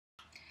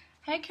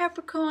Hey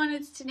Capricorn,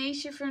 it's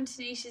Tenecia from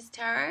Tenecia's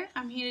Tarot.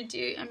 I'm here to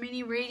do a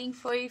mini reading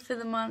for you for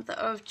the month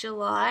of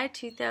July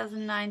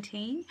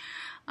 2019.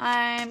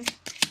 I'm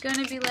going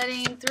to be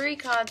letting 3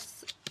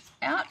 cards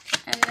out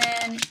and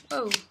then,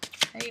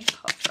 they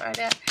popped right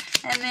out,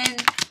 and then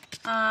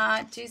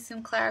do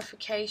some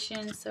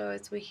clarification so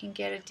as we can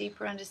get a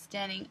deeper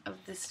understanding of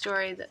the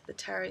story that the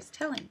tarot is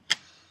telling.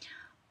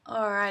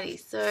 Alrighty,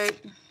 so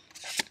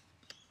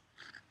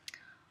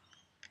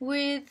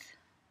with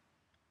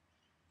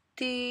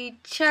the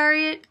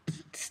Chariot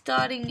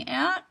starting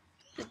out,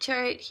 the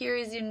Chariot here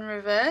is in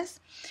reverse.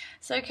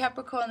 So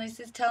Capricorn, this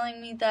is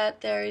telling me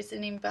that there is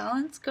an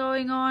imbalance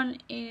going on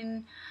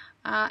in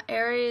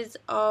areas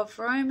of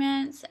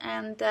romance,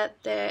 and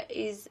that there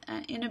is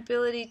an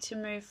inability to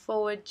move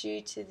forward due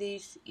to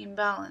this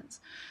imbalance.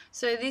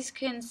 So this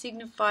can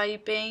signify you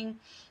being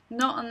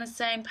not on the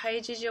same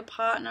page as your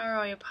partner,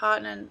 or your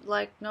partner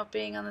like not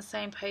being on the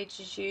same page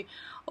as you,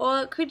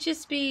 or it could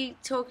just be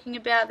talking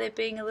about there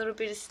being a little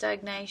bit of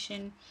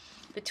stagnation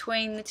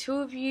between the two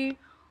of you.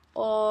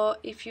 Or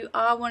if you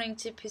are wanting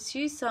to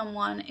pursue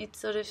someone, it's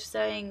sort of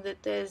saying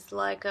that there's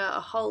like a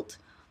halt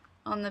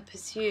on the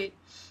pursuit.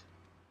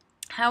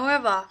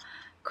 However,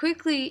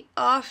 quickly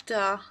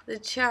after the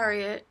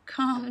Chariot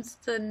comes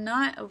the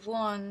Knight of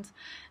Wands.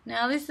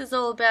 Now this is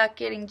all about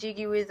getting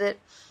jiggy with it.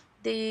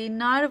 The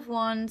Knight of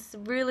Wands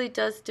really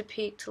does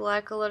depict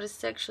like a lot of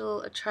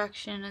sexual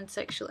attraction and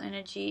sexual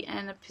energy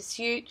and a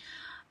pursuit,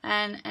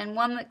 and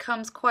one that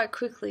comes quite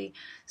quickly.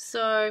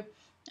 So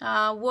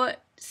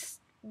what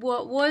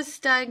was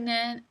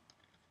stagnant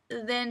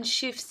then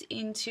shifts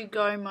into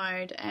go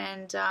mode,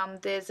 and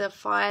there's a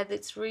fire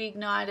that's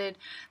reignited.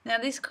 Now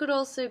this could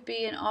also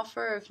be an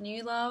offer of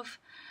new love.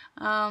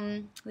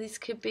 This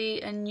could be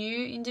a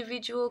new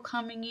individual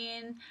coming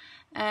in,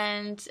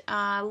 and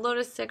a lot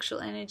of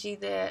sexual energy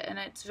there, and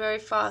it's very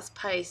fast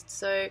paced.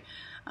 So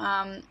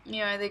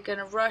they're going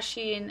to rush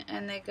in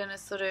and they're going to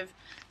sort of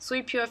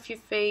sweep you off your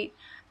feet,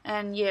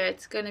 and yeah,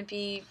 it's going to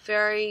be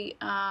very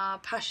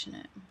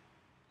passionate.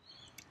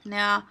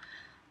 Now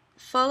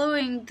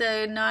following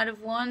the Knight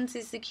of Wands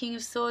is the King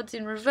of Swords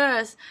in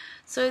reverse.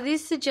 So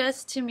this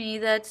suggests to me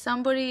that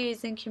somebody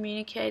isn't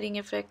communicating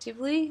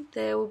effectively.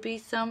 There will be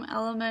some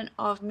element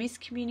of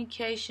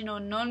miscommunication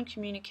or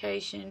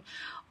non-communication,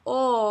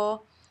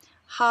 or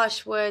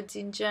harsh words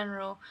in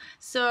general.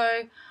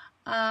 So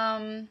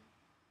the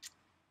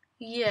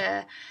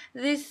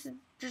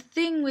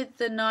thing with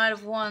the Knight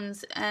of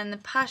Wands and the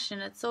passion,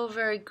 it's all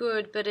very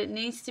good, but it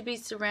needs to be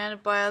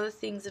surrounded by other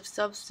things of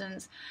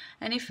substance.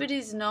 And if it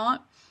is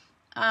not,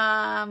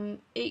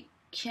 it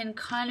can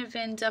kind of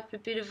end up a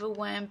bit of a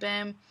wham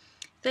bam,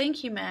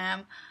 thank you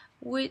ma'am,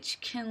 which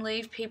can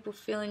leave people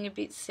feeling a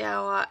bit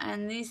sour.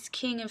 And this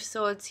King of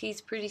Swords,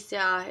 he's pretty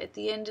sour. At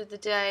the end of the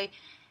day,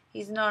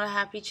 he's not a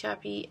happy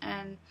chappy,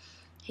 and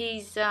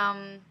he's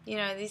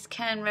this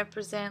can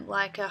represent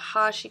like a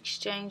harsh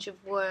exchange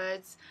of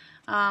words.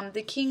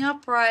 The King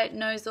upright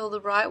knows all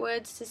the right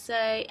words to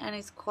say, and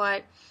is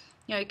quite,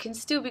 can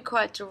still be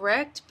quite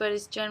direct, but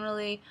is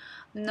generally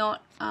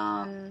not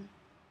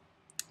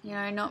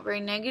not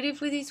very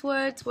negative with his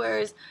words.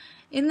 Whereas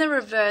in the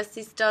reverse,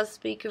 this does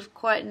speak of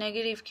quite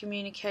negative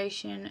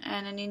communication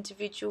and an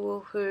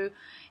individual who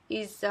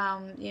is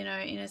in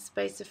a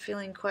space of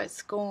feeling quite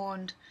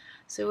scorned.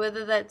 So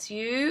whether that's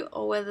you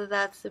or whether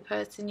that's the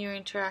person you're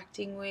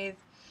interacting with,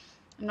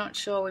 I'm not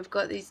sure. We've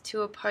got these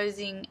two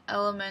opposing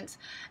elements.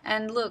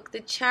 And look,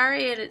 the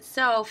Chariot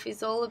itself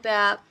is all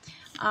about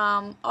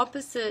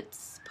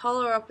opposites,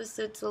 polar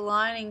opposites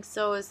aligning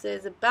so as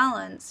there's a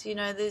balance.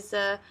 There's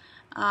a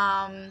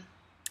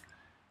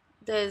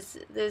there's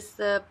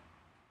the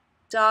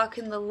dark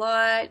and the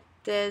light,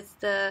 there's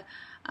the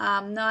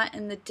night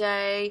and the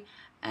day,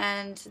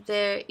 and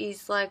there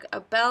is like a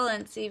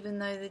balance. Even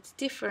though it's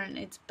different,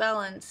 it's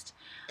balanced.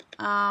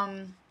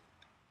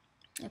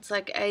 It's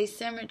like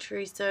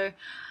asymmetry. So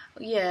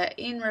yeah,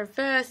 in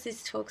reverse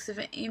this talks of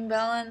an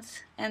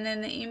imbalance, and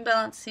then the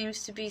imbalance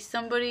seems to be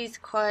somebody's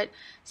quite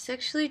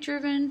sexually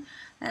driven,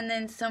 and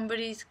then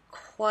somebody's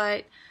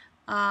quite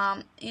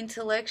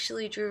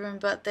intellectually driven,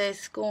 but they're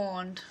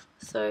scorned.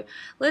 So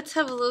let's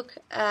have a look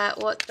at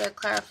what the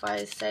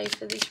clarifiers say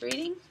for this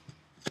reading.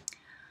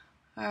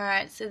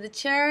 Alright, so the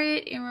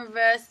Chariot in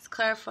reverse is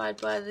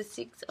clarified by the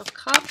 6 of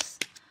Cups.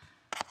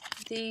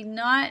 The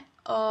Knight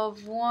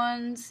of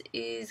Wands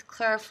is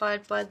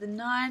clarified by the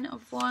 9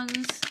 of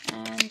Wands,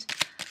 and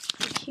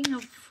the King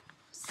of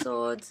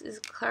Swords is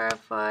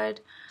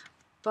clarified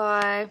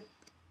by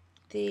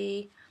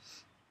the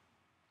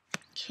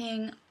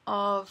King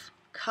of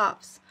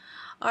Cups.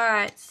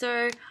 Alright,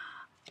 so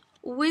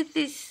with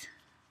this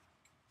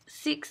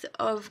 6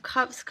 of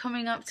Cups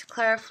coming up to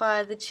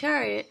clarify the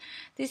Chariot,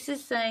 this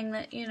is saying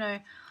that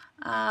the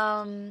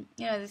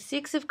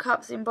 6 of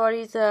Cups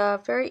embodies a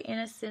very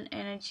innocent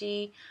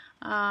energy,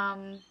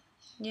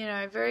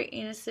 very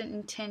innocent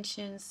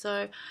intentions.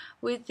 So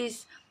with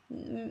this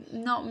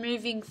not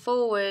moving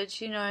forward,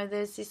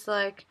 there's this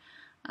like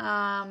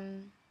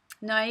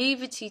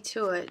naivety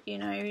to it. You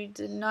know,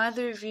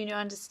 neither of you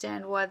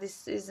understand why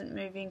this isn't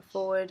moving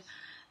forward,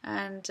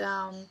 and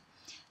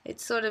it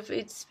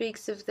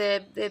speaks of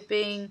there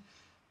being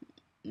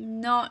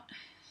not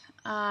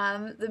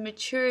the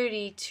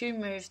maturity to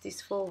move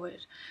this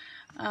forward.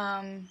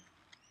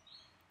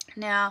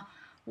 Now,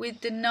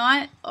 with the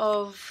Knight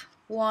of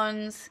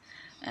Wands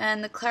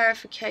and the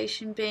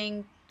clarification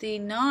being the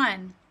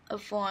Nine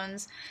of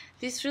Wands,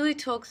 this really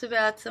talks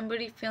about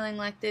somebody feeling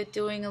like they're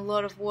doing a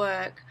lot of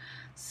work.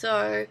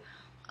 So,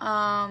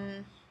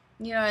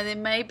 you know, there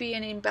may be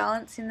an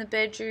imbalance in the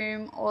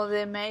bedroom, or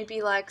there may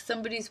be like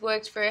somebody's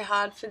worked very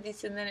hard for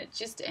this and then it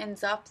just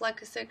ends up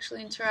like a sexual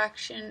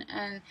interaction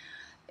and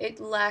it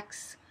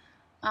lacks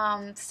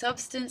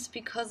substance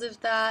because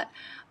of that.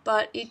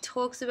 But it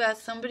talks about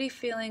somebody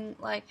feeling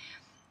like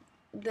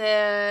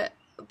they're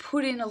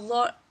put in a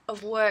lot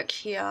of work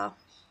here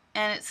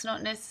and it's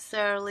not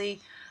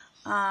necessarily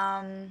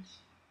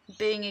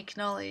being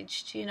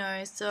acknowledged, you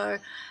know. So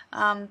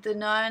the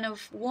Nine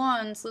of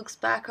Wands looks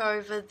back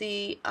over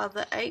the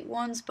other 8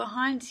 wands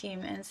behind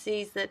him and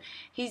sees that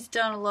he's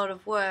done a lot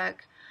of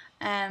work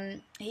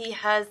and he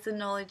has the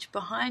knowledge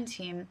behind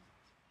him.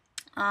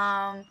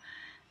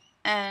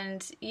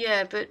 And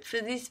yeah, but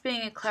for this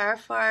being a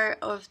clarifier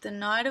of the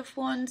Knight of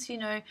Wands, you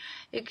know,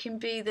 it can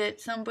be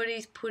that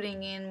somebody's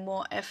putting in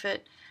more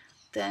effort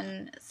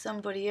than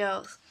somebody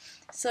else.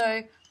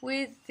 So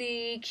with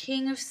the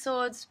King of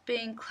Swords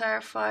being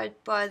clarified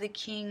by the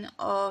King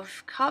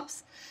of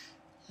Cups,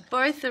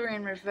 both are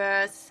in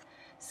reverse,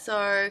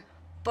 so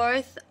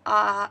both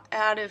are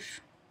out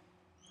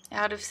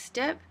of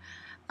step.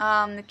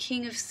 The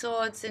King of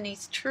Swords and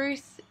his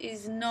truth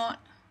is not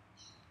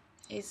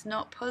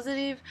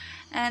positive,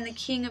 and the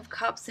King of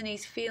Cups and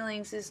his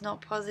feelings is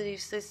not positive.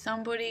 So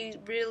somebody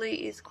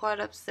really is quite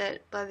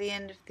upset by the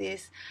end of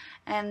this,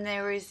 and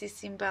there is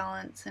this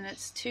imbalance, and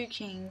it's 2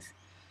 kings.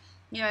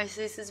 You know,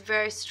 so this is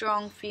very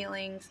strong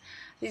feelings.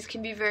 These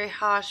can be very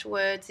harsh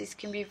words. This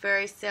can be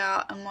very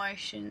sour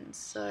emotions.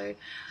 So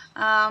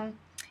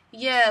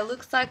yeah,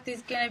 looks like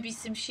there's going to be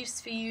some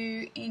shifts for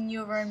you in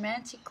your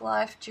romantic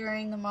life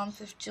during the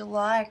month of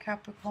July,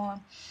 Capricorn.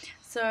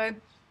 So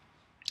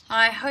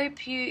I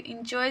hope you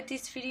enjoyed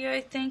this video.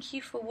 Thank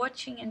you for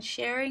watching and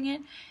sharing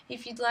it.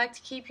 If you'd like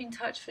to keep in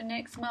touch for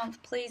next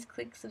month, please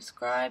click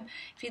subscribe.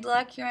 If you'd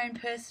like your own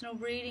personal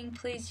reading,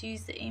 please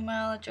use the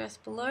email address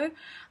below.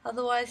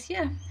 Otherwise,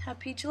 yeah,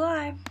 happy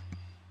July.